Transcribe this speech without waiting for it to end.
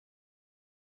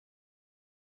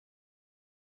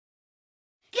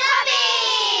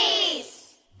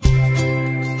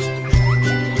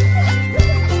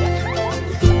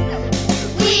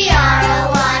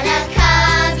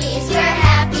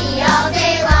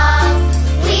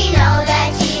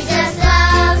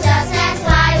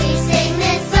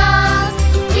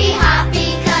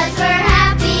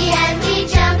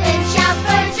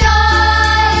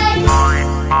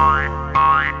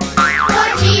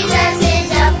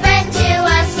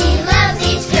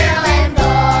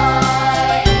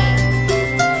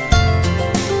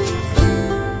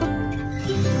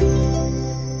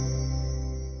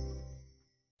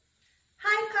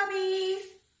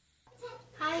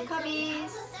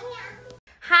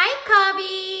Hi,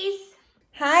 Cubbies!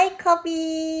 Hi,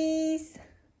 Cubbies!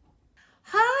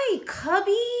 Hi,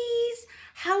 Cubbies!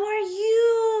 How are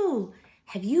you?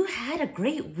 Have you had a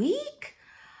great week?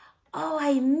 Oh,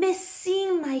 I miss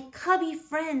seeing my Cubby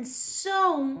friends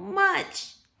so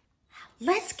much.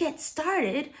 Let's get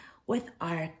started with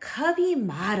our Cubby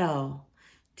motto.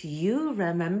 Do you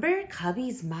remember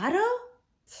Cubby's motto?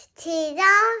 Jesus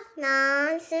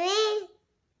loves me.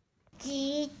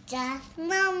 Jesus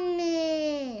loves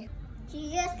me.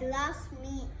 Jesus loves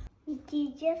me.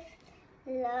 Jesus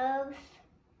loves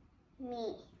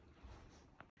me.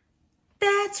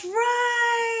 That's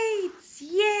right!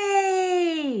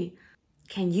 Yay!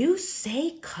 Can you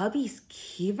say Cubby's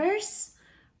key verse?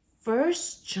 1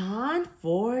 John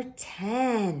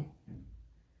 4:10.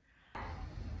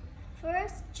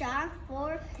 1 John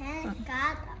 4:10.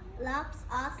 God loves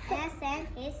us and sent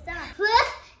His Son.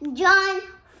 1 John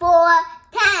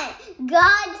 4:10.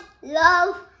 God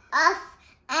loves us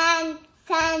and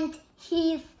sent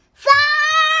His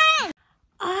Son.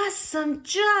 Awesome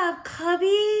job,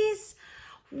 Cubbies!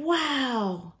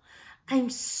 Wow! I'm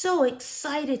so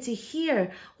excited to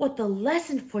hear what the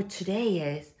lesson for today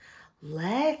is.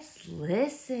 Let's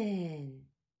listen.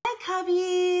 Hi,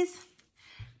 Cubbies!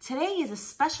 Today is a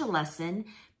special lesson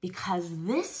because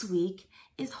this week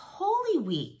is Holy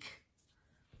Week.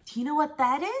 Do you know what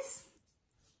that is?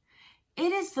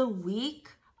 It is the week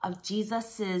of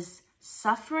Jesus's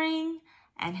suffering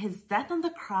and his death on the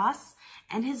cross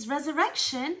and his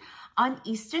resurrection on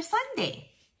Easter Sunday.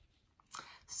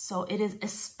 So it is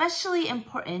especially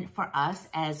important for us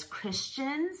as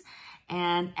Christians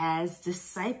and as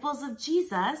disciples of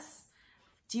Jesus.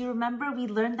 Do you remember we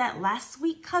learned that last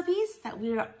week, Cubbies? That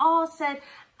we all said,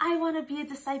 I want to be a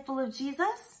disciple of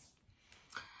Jesus?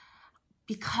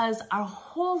 Because our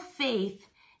whole faith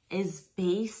is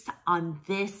based on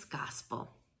this gospel.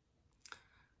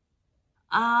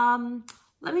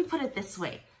 Let me put it this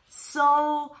way.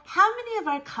 So how many of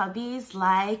our Cubbies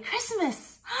like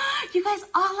Christmas? You guys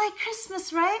all like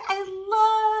Christmas, right? I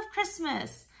love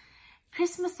Christmas.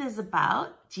 Christmas is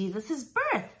about Jesus's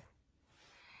birth.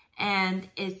 And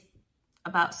it's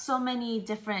about so many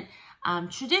different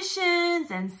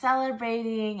traditions and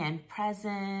celebrating and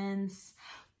presents.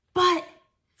 But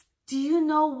do you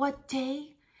know what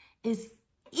day is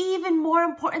even more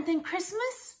important than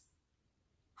Christmas?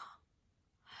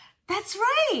 That's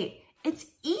right. It's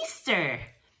Easter.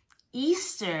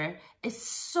 Easter is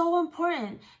so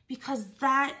important because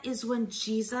that is when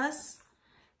Jesus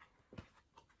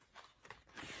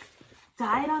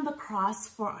died on the cross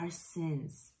for our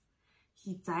sins.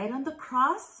 He died on the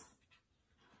cross,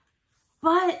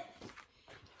 but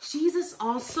Jesus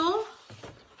also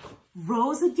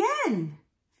rose again.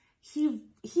 He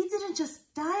didn't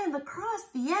just die on the cross,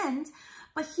 the end,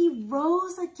 but he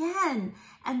rose again.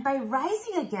 And by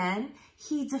rising again,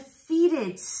 he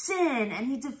defeated sin and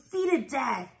he defeated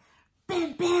death.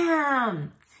 Bam,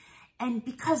 bam. And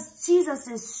because Jesus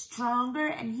is stronger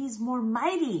and he's more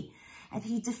mighty, and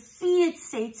he defeated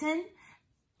Satan,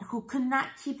 who could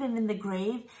not keep him in the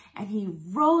grave, and he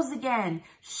rose again,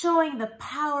 showing the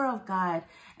power of God,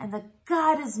 and that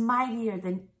God is mightier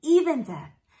than even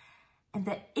death. And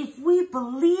that if we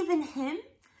believe in him,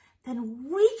 then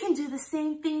we can do the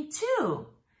same thing too.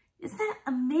 Isn't that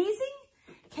amazing?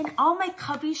 Can all my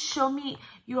Cubbies show me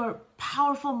your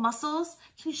powerful muscles?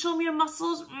 Can you show me your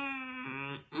muscles?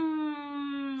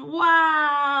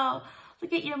 Wow,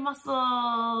 look at your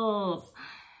muscles.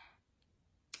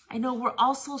 I know we're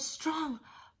all so strong,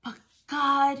 but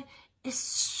God is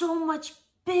so much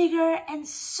bigger and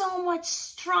so much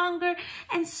stronger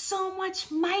and so much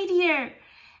mightier.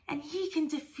 And he can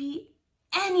defeat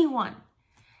anyone.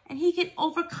 And he can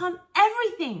overcome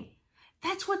everything.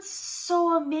 That's what's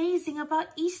so amazing about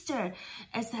Easter,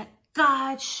 is that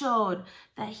God showed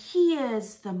that he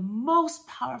is the most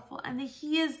powerful and that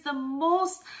he is the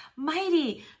most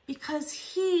mighty because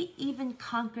he even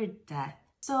conquered death.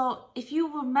 So if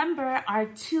you remember our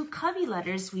two Cubby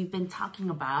letters we've been talking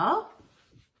about,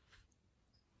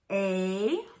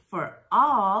 A for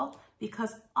all,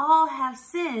 because all have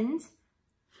sinned.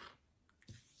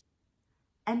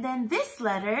 And then this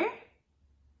letter,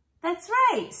 that's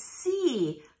right,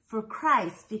 C for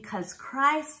Christ, because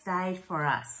Christ died for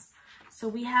us. So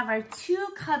we have our two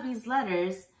Cubbies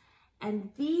letters, and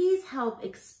these help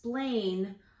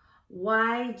explain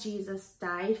why Jesus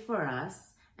died for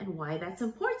us and why that's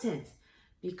important.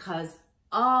 Because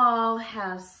all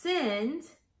have sinned,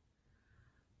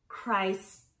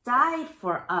 Christ died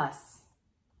for us.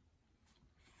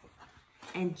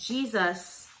 And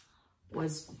Jesus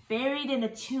was buried in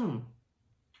a tomb.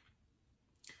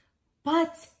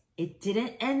 But it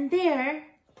didn't end there.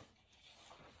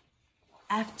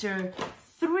 After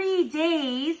 3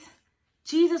 days,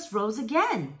 Jesus rose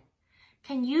again.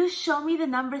 Can you show me the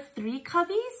number 3,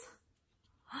 cubbies?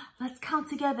 Let's count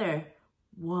together.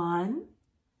 1,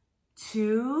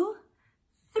 2,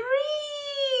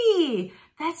 3.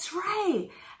 That's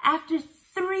right. After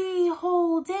 3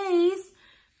 whole days,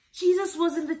 Jesus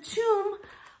was in the tomb,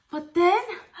 but then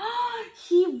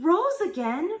he rose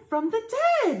again from the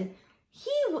dead.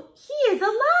 He is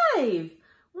alive.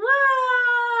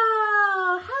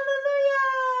 Wow!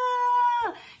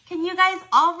 Hallelujah! Can you guys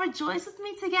all rejoice with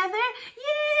me together?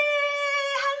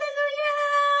 Yay! Hallelujah!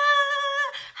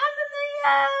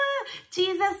 Hallelujah!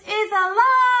 Jesus is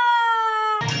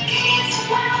alive! He is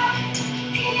alive!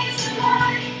 He is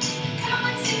alive! Come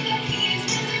and sing that He is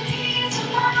risen. He is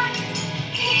alive!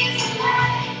 He is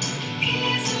alive! He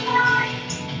is alive!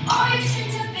 All your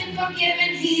sins have been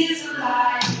forgiven. He is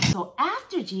alive! So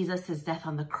after Jesus' death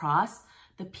on the cross,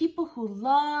 the people who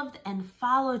loved and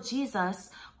followed Jesus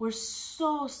were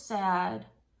so sad.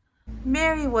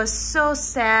 Mary was so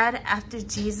sad after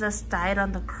Jesus died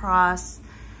on the cross.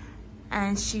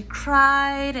 And she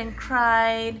cried and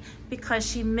cried because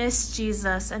she missed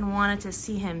Jesus and wanted to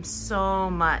see him so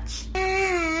much.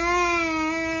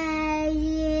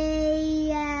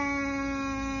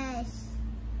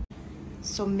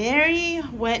 So Mary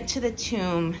went to the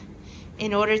tomb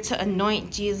in order to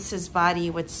anoint Jesus' body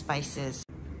with spices.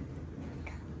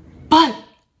 But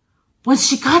when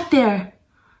she got there,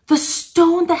 the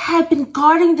stone that had been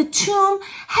guarding the tomb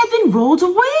had been rolled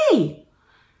away.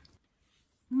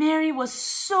 Mary was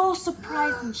so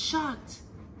surprised and shocked.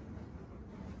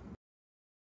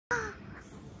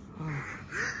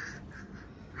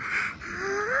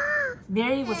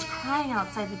 Mary was crying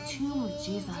outside the tomb of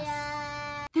Jesus.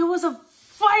 There was a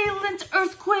violent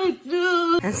earthquake,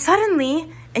 and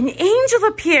suddenly an angel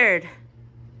appeared.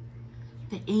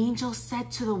 The angel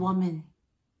said to the woman,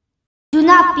 Do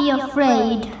not be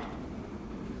afraid,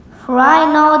 for I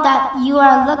know that you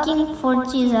are looking for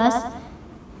Jesus,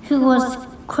 who was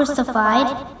crucified.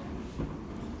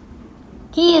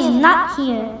 He is not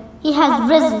here. He has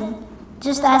risen,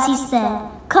 just as he said.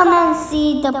 Come and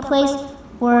see the place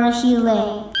where he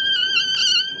lay.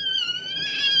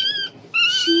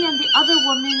 She and the other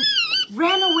woman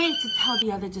ran away to tell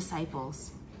the other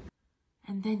disciples.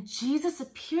 And then Jesus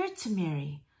appeared to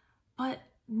Mary, but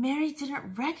Mary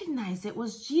didn't recognize it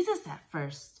was Jesus at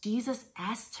first. Jesus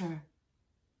asked her,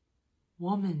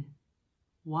 Woman,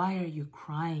 why are you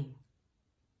crying?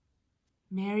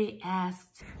 Mary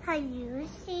asked, Have you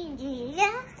seen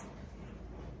Jesus?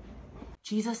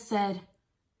 Jesus said,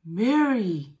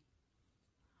 Mary.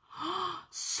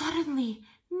 Suddenly,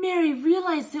 Mary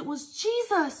realized it was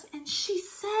Jesus, and she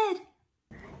said,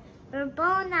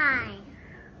 Rabboni.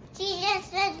 Jesus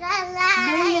is alive.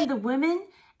 Mary and the women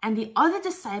and the other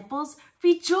disciples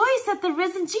rejoiced at the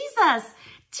risen Jesus.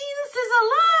 Jesus is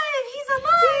alive! He's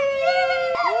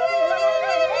alive!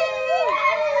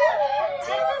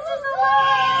 Jesus is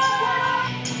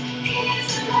alive! He is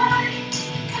alive!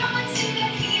 Come and see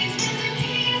that He is risen.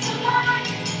 He is alive!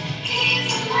 He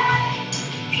is alive!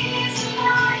 He is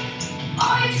alive!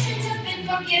 All your sins have been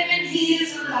forgiven. He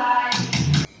is alive!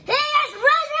 He is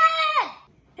risen!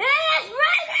 He is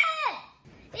risen!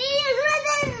 He is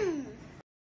risen!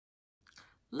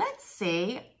 Let's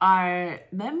say our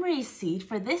memory seed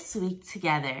for this week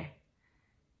together.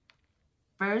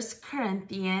 1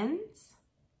 Corinthians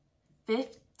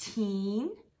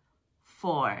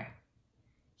 15:4.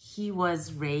 He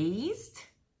was raised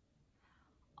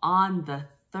on the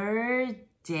 3rd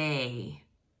day.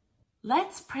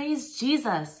 Let's praise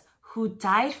Jesus, who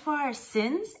died for our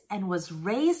sins and was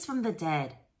raised from the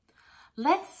dead.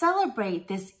 Let's celebrate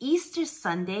this Easter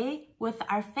Sunday with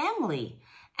our family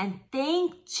and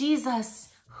thank Jesus,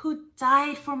 who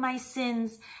died for my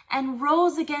sins and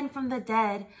rose again from the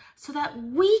dead, so that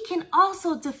we can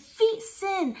also defeat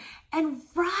sin and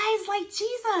rise like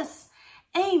Jesus.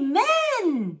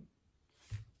 Amen.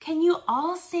 Can you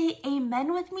all say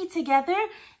amen with me together?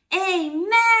 Amen.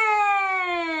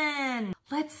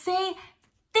 Let's say,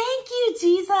 thank you,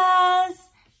 Jesus.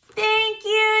 Thank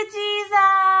you,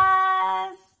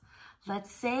 Jesus.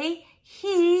 Let's say,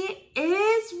 He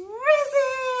is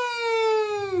risen.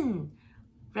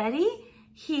 Ready?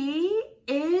 He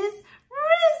is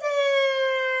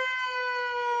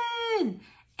risen.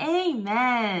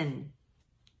 Amen.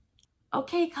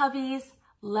 Okay, cubbies,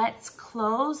 let's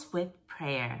close with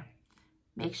prayer.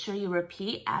 Make sure you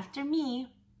repeat after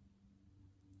me.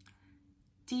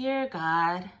 Dear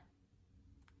God,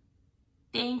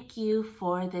 thank you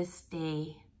for this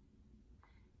day.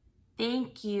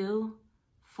 Thank you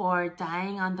for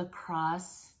dying on the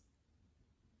cross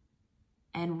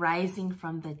and rising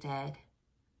from the dead.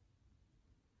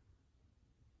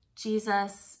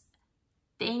 Jesus,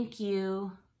 thank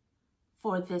you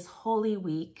for this holy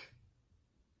week.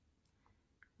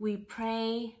 We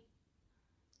pray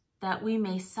that we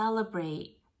may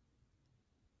celebrate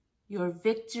your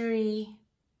victory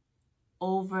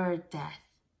over death.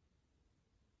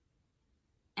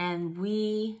 And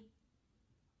we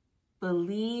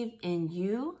believe in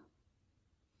you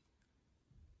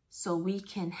so we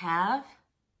can have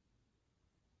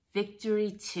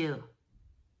victory too.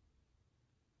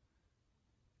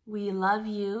 We love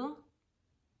you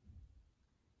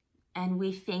and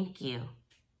we thank you.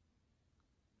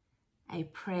 I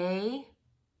pray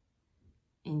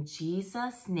in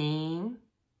Jesus' name,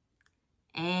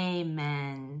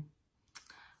 amen.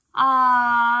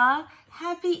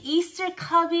 Happy Easter,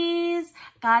 Cubbies.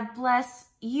 God bless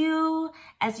you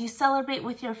as you celebrate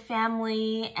with your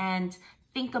family and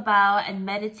think about and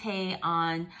meditate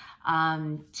on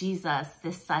Jesus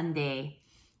this Sunday.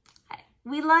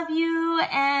 We love you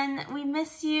and we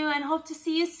miss you and hope to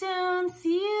see you soon.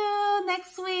 See you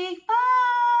next week. Bye.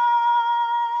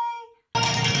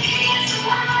 He is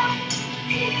alive.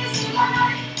 He is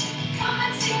alive. Come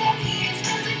and see that he is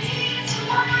risen. He is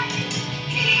alive.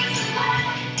 He is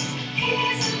alive. He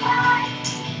is alive.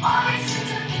 All your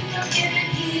sins have been forgiven.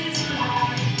 He is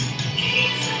alive. He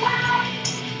is alive.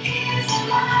 He is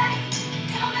alive.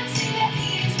 Come and see that he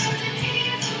is risen. He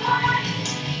is alive.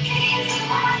 He is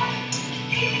alive.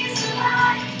 He is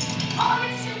alive. All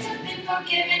your sins have been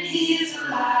forgiven. He is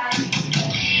alive.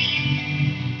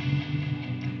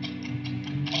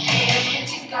 Admit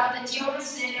to God that you're a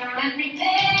sinner and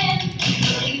repent.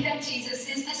 Believe that Jesus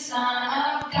is the Son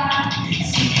of God.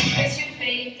 So confess your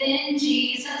faith in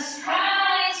Jesus Christ.